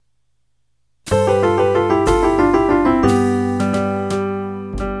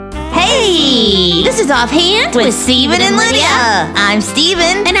is Offhand with Steven and Lydia. I'm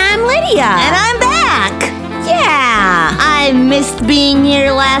Steven. And I'm Lydia. And I'm back. Yeah. I missed being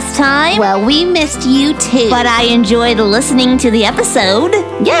here last time. Well, we missed you too. But I enjoyed listening to the episode.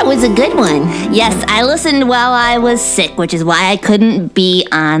 Yeah, it was a good one. Yes, I listened while I was sick, which is why I couldn't be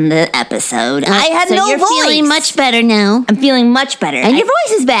on the episode. I had so no you're voice. feeling much better now. I'm feeling much better. And your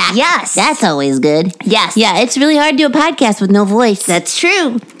voice is back. Yes. That's always good. Yes. Yeah, it's really hard to do a podcast with no voice. That's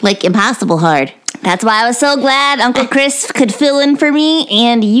true. Like impossible hard. That's why I was so glad Uncle Chris could fill in for me,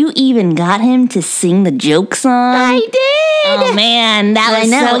 and you even got him to sing the joke song. I did. Oh man, that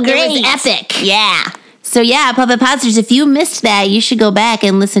was so great. It was epic. Yeah. So yeah, Puppet Podsters, if you missed that, you should go back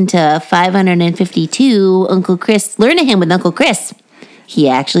and listen to 552 Uncle Chris, Learn a Hymn with Uncle Chris. He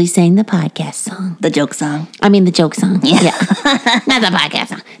actually sang the podcast song. The joke song. I mean the joke song. Yeah. Not the podcast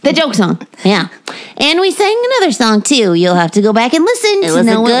song. The joke song. Yeah. And we sang another song too. You'll have to go back and listen It to was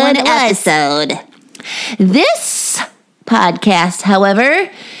know a what one good it was. episode. This podcast, however,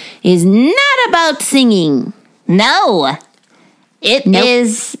 is not about singing. No. It Nope.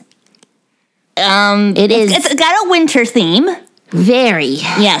 is. It is It's got a winter theme. very.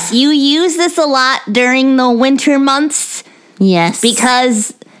 Yes, you use this a lot during the winter months Yes.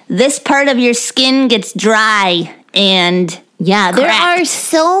 because this part of your skin gets dry and Yeah, there Correct. are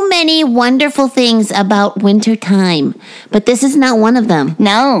so many wonderful things about winter time, but this is not one of them.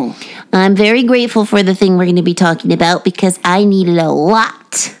 no. I'm very grateful for the thing we're going to be talking about because I need it a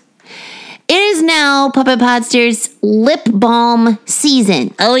lot. It is now Puppet Podsters lip balm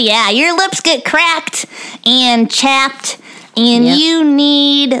season. Oh yeah, your lips get cracked and chapped and Yep. you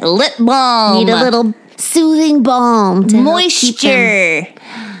need lip balm. Need a little soothing balm to help keep them moisture.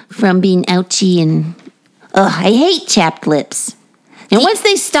 from being ouchy and I hate chapped lips. And once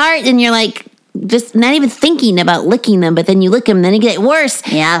they start and you're like just not even thinking about licking them, but then you lick them, then it get worse.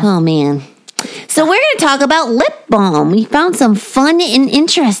 Yeah. Oh man. So we're going to talk about lip balm. We found some fun and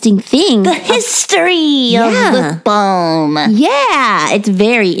interesting things. The history Yeah. of lip balm. Yeah, it's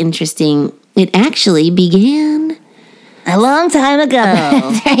very interesting. It actually began A long time ago.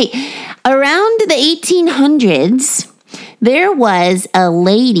 right around the 1800s. There was a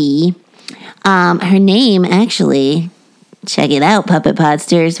lady. Her name actually, check it out, Puppet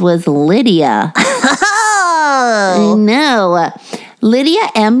Podsters, was Lydia. Oh. No, Lydia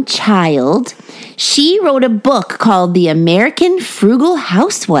M. Child. She wrote a book called The American Frugal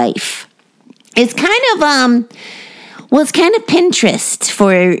Housewife. It's kind of it's kind of Pinterest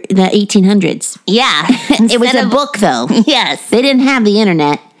for the 1800s. Yeah. It was a book though. Yes. They didn't have the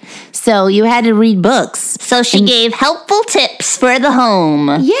internet, so you had to read books. So she gave helpful tips for the home.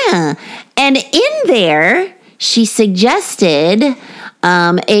 Yeah, and in there she suggested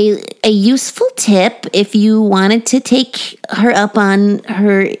a useful tip if you wanted to take her up on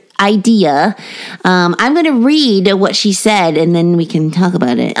her idea. I'm going to read what she said, and then we can talk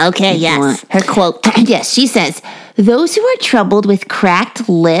about it. Okay, if you yes. want. Her quote. Yes, she says, those who are troubled with cracked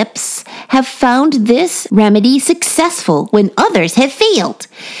lips have found this remedy successful when others have failed.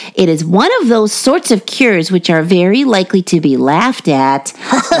 It is one of those sorts of cures which are very likely to be laughed at,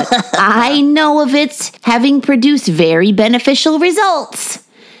 but I know of its having produced very beneficial results.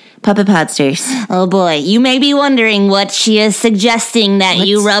 Puppet Podsters. Oh boy, you may be wondering what she is suggesting that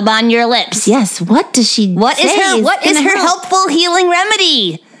you rub on your lips. Yes, what does she What is say her what is gonna her help? helpful healing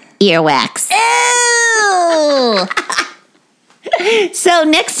remedy? Earwax. Ew! So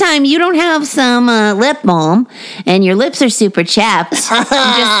next time you don't have some lip balm and your lips are super chapped,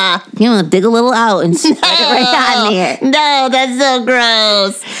 just dig a little out and stick it right on there. No, that's so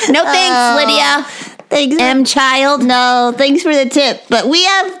gross. No thanks, Lydia. Thanks. M. Child. No, thanks for the tip. But we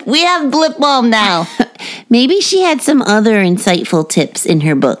have lip balm now. Maybe she had some other insightful tips in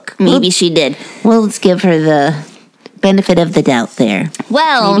her book. Maybe she did. Well, let's give her the benefit of the doubt there.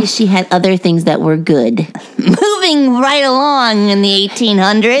 Well, Maybe she had other things that were good. moving right along in the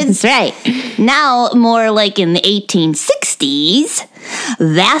 1800s. That's right. Now, more like in the 1860s,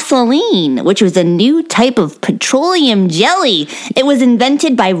 Vaseline, which was a new type of petroleum jelly. It was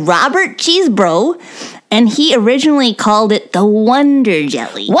invented by Robert Cheesebro, and he originally called it the Wonder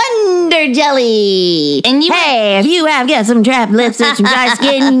Jelly. Wonder Jelly. And you hey, if you have got some chapped lips or some dry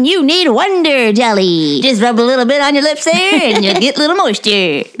skin, you need Wonder Jelly. just rub a little bit on your lips there, and you'll get a little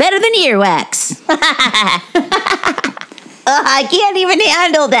moisture. Better than earwax. I can't even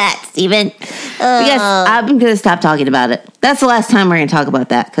handle that, Steven. Because I'm going to stop talking about it. That's the last time we're going to talk about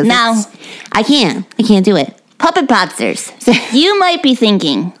that. Cause No. I can't do it. Puppet Podsters, you might be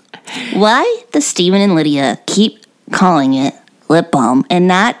thinking, why does Steven and Lydia keep calling it lip balm and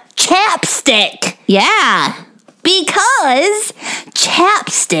not chapstick? Yeah. Because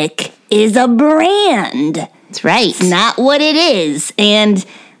chapstick is a brand. That's right. Not what it is. And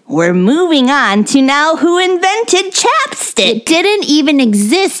we're moving on to now who invented chapstick. It didn't even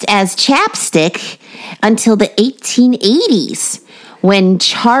exist as chapstick until the 1880s, when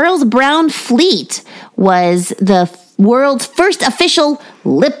Charles Brown Fleet was the world's first official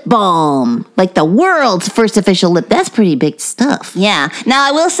lip balm. Like the world's first official lip. That's pretty big stuff. Yeah. Now,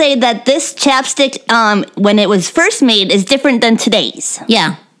 I will say that this chapstick, when it was first made, is different than today's.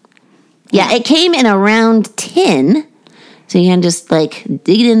 Yeah. Yeah, it came in a round tin, so you can just like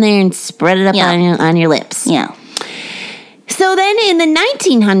dig it in there and spread it up on your lips. Yeah. So then in the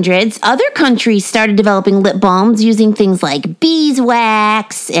 1900s, other countries started developing lip balms using things like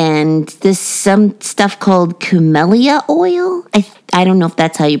beeswax and some stuff called camellia oil. I don't know if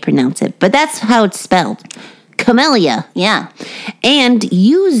that's how you pronounce it, but that's how it's spelled. Camellia. Yeah. And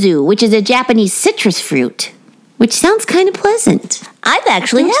yuzu, which is a Japanese citrus fruit, which sounds kind of pleasant. I've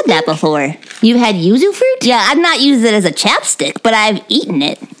actually had that before. You had yuzu fruit? Yeah, I've not used it as a chapstick, but I've eaten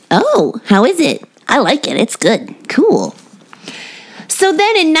it. Oh, how is it? I like it. It's good. Cool. So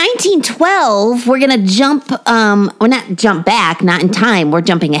then in 1912, we're going to jump, well, not jump back, not in time. We're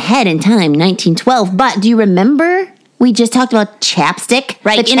jumping ahead in time, 1912. But do you remember we just talked about chapstick?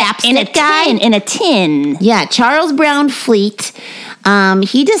 Right, the chapstick guy? In a tin. Yeah, Charles Brown Fleet.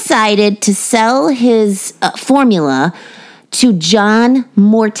 He decided to sell his formula to John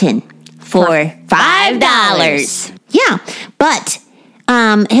Morton For $5. Yeah, but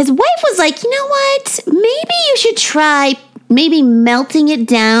his wife was like, you know what? Maybe you should try melting it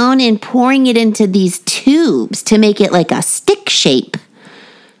down and pouring it into these tubes to make it like a stick shape.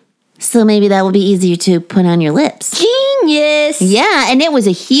 So maybe that will be easier to put on your lips. Genius! Yeah, and it was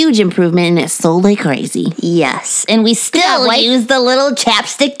a huge improvement, and it sold like crazy. Yes, and we still use the little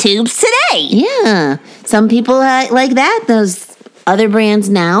chapstick tubes today. Yeah, some people like that, those other brands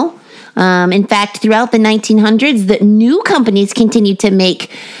now. In fact, throughout the 1900s, the new companies continued to make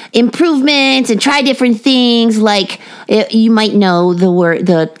improvements and try different things. Like you might know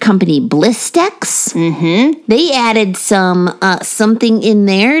the company Blistex. Mm-hmm. They added something in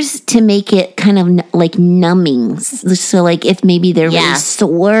theirs to make it kind of like numbing. So, like if maybe they're really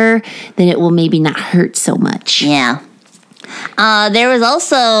sore, then it will maybe not hurt so much. Yeah. There was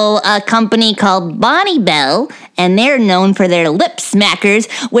also a company called Bonnie Bell, and they're known for their lip smackers,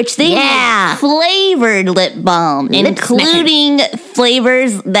 which they made flavored lip balm, including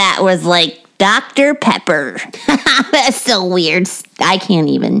flavors that was like Dr. Pepper. That's so weird. I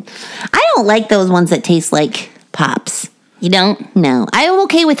don't like those ones that taste like Pops. You don't? No. I'm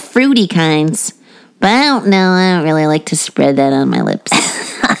okay with fruity kinds, but I don't really like to spread that on my lips.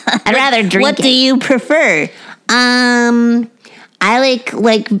 I'd rather drink What do you prefer? I like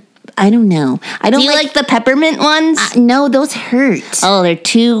I don't know. Do you like the peppermint ones? No, those hurt. Oh, they're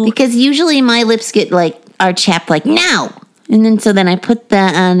too... Because usually my lips are chapped like, now! And then I put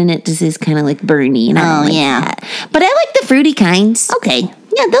that on and it just is kind of like burny. And I don't like that. But I like the fruity kinds. Okay.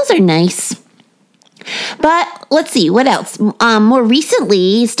 Yeah, those are nice. But let's see, what else? More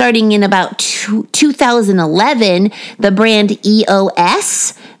recently, starting in about 2011, the brand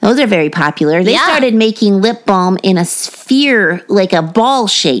EOS, those are very popular. They started making lip balm in a sphere, like a ball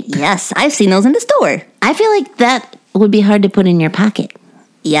shape. Yes, I've seen those in the store. I feel like that would be hard to put in your pocket.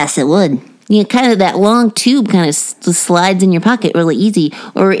 Yes, it would. You know, kind of that long tube kind of slides in your pocket really easy,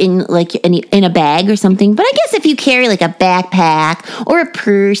 or in a bag or something. But I guess if you carry like a backpack or a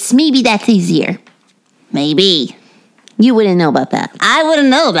purse, maybe that's easier. Maybe. You wouldn't know about that. I wouldn't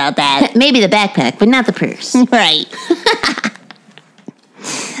know about that. Maybe the backpack, but not the purse. Right.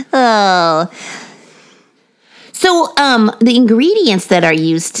 Oh. So, the ingredients that are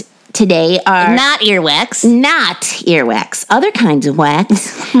used today are... Not earwax. Not earwax. Other kinds of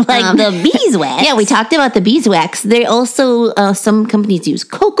wax. Like the beeswax. Yeah, we talked about the beeswax. They also, some companies use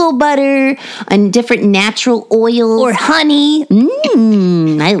cocoa butter and different natural oils. Or honey.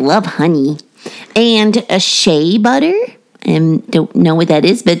 I love honey. And a shea butter. And don't know what that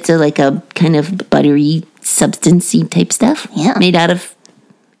is, but it's like a kind of buttery, substancey type stuff. Yeah. Made out of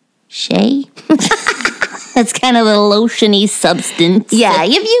shea. It's kind of a lotiony substance. Yeah,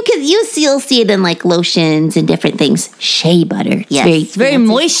 you'll see it in like lotions and different things. Shea butter. Yes, it's very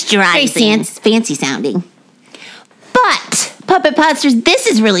moisturizing. Very fancy sounding. But, Puppet Podsters, this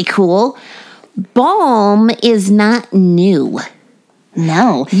is really cool. Balm is not new.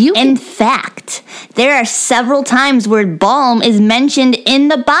 No. In fact, there are several times where balm is mentioned in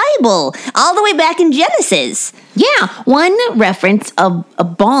the Bible, all the way back in Genesis. Yeah, one reference of a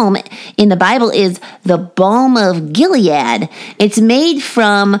balm in the Bible is the balm of Gilead. It's made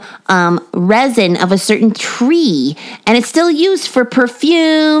from resin of a certain tree, and it's still used for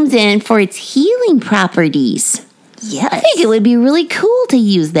perfumes and for its healing properties. Yes. I think it would be really cool to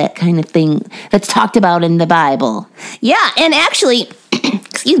use that kind of thing that's talked about in the Bible. Yeah, and actually,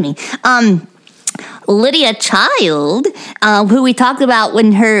 excuse me, Lydia Child, who we talked about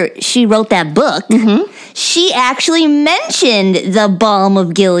when she wrote that book, she actually mentioned the balm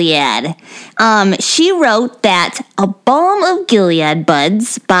of Gilead. She wrote that a balm of Gilead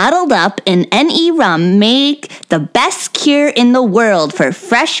buds bottled up in NE rum make the best cure in the world for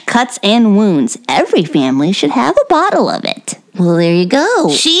fresh cuts and wounds. Every family should have a bottle of it. Well, there you go.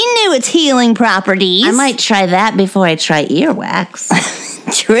 She knew its healing properties. I might try that before I try earwax.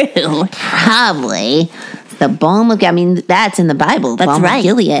 True. Probably. The balm of, that's in the Bible. That's balm right. of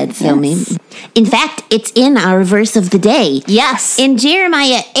Gilead. So maybe. In fact, it's in our verse of the day. Yes. In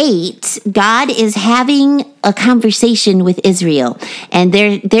Jeremiah 8, God is having a conversation with Israel. And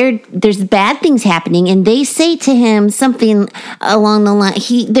there's bad things happening. And they say to him something along the line.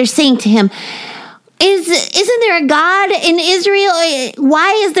 They're saying to him, Isn't there a God in Israel?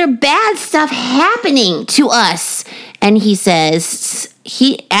 Why is there bad stuff happening to us? And he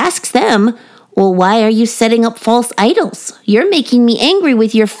asks them, well, why are you setting up false idols? You're making me angry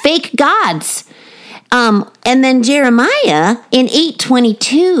with your fake gods. And then Jeremiah in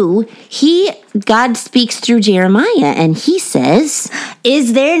 8:22, God speaks through Jeremiah and he says,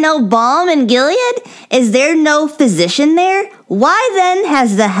 is there no balm in Gilead? Is there no physician there? Why then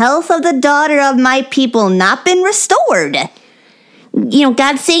has the health of the daughter of my people not been restored?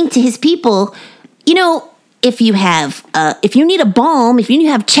 God's saying to his people, if you need a balm, if you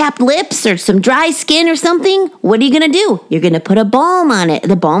have chapped lips or some dry skin or something, what are you going to do? You're going to put a balm on it,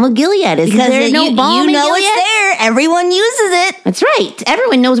 the balm of Gilead. Is there no balm in Gilead? It's there. Everyone uses it. That's right.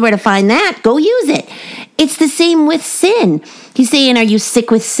 Everyone knows where to find that. Go use it. It's the same with sin. He's saying, are you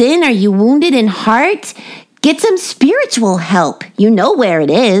sick with sin? Are you wounded in heart? Get some spiritual help. You know where it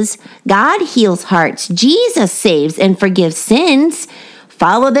is. God heals hearts. Jesus saves and forgives sins.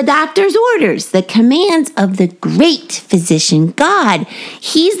 Follow the doctor's orders, the commands of the great physician, God.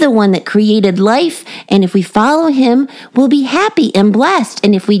 He's the one that created life, and if we follow him, we'll be happy and blessed.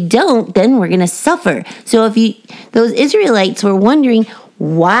 And if we don't, then we're going to suffer. So those Israelites were wondering,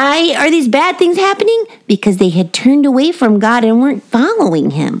 why are these bad things happening? Because they had turned away from God and weren't following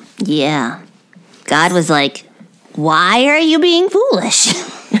him. Yeah. God was like, why are you being foolish?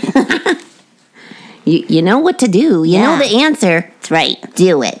 You know what to do. You know the answer. That's right.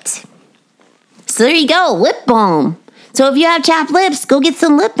 Do it. So there you go, lip balm. So if you have chapped lips, go get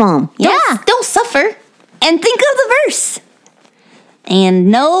some lip balm. Don't suffer. And think of the verse.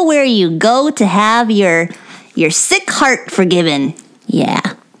 And know where you go to have your sick heart forgiven. Yeah.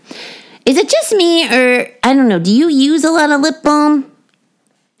 Is it just me, or I don't know, do you use a lot of lip balm?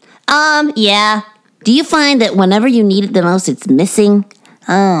 Yeah. Do you find that whenever you need it the most, it's missing?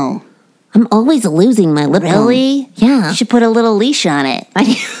 Oh. I'm always losing my lip balm. Really? Yeah. You should put a little leash on it. I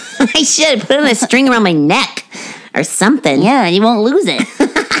should put on a string around my neck or something. Yeah, you won't lose it.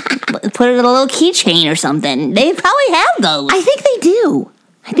 Put it in a little keychain or something. They probably have those. I think they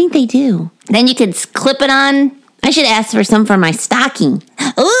do. Then you could clip it on. I should ask for some for my stocking.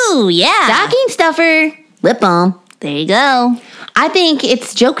 Ooh, yeah. Stocking stuffer. Lip balm. There you go. I think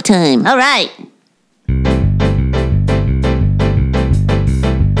it's joke time. All right.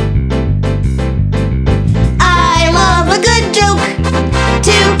 I love a good joke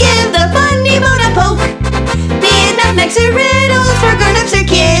to give the funny bone a poke. Be it knock-knocks or riddles for grown-ups or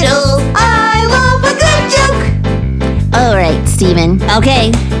kiddles. I love a good joke. All right, Steven.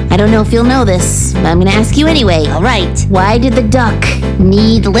 Okay. I don't know if you'll know this, but I'm going to ask you anyway. All right. Why did the duck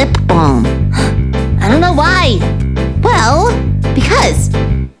need lip balm? I don't know why. Well, because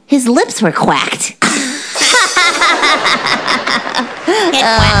his lips were quacked.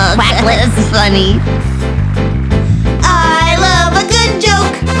 Quack, quack, that's funny. I love a good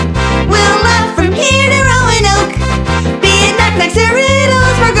joke. We'll laugh from here to Roanoke. Be it knock-knocks or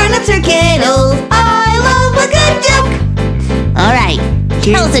riddles for grown-ups or kiddles. I love a good joke. All right.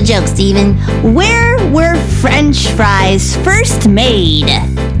 Tell us a joke, Steven. Where were French fries first made?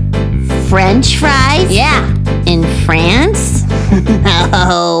 French fries? Yeah. In France?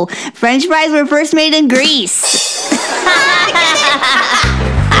 No. French fries were first made in Greece.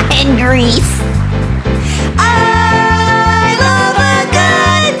 In Greece. I love a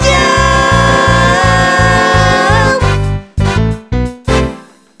good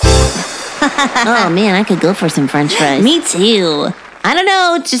joke. Oh, man, I could go for some French fries. Me too. I don't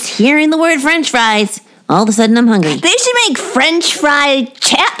know, just hearing the word French fries All of a sudden, I'm hungry. They should make French fry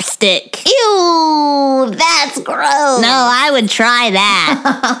chapstick. Ew, that's gross. No, I would try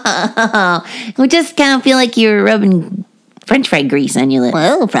that. It would just kind of feel like you're rubbing French fry grease on your lips.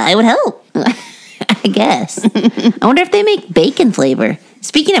 Well, probably would help. I guess. I wonder if they make bacon flavor.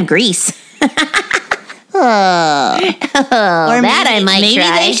 Speaking of grease. Or that I might maybe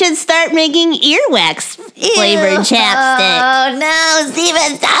try. they should start making earwax flavored chapstick. Oh no,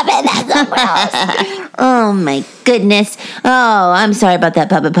 Steven, stop it. That's so gross. Oh my goodness. Oh, I'm sorry about that,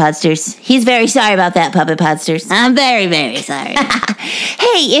 Puppet Podsters. He's very sorry about that, Puppet Podsters. I'm very, very sorry.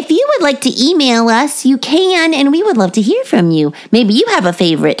 Hey, if you would like to email us, you can, and we would love to hear from you. Maybe you have a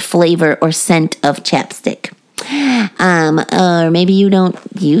favorite flavor or scent of chapstick. Or maybe you don't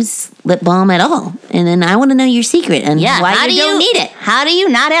use lip balm at all. And then I want to know your secret and why you don't need it. How do you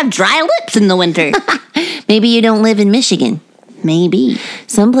not have dry lips in the winter? Maybe you don't live in Michigan. Maybe.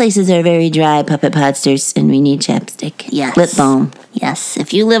 Some places are very dry, Puppet Podsters, and we need chapstick. Yes. Lip balm. Yes.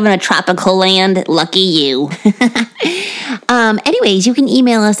 If you live in a tropical land, lucky you. Anyways, you can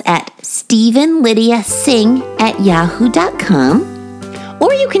email us at StephenLydiaSing@yahoo.com.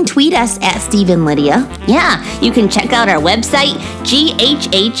 Or you can tweet us at StephenLydia. Yeah, you can check out our website,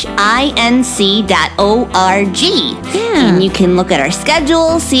 ghhinc.org. Yeah. And you can look at our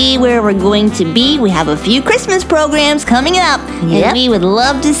schedule, see where we're going to be. We have a few Christmas programs coming up, Yep. and we would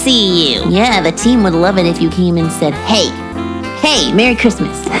love to see you. Yeah, the team would love it if you came and said, hey, Merry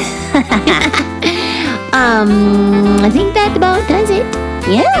Christmas. I think that about does it.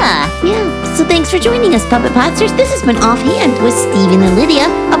 Yeah. Yeah, so thanks for joining us, Puppet Podsters. This has been Offhand with Stephen and Lydia,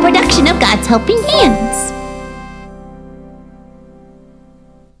 a production of God's Helping Hands.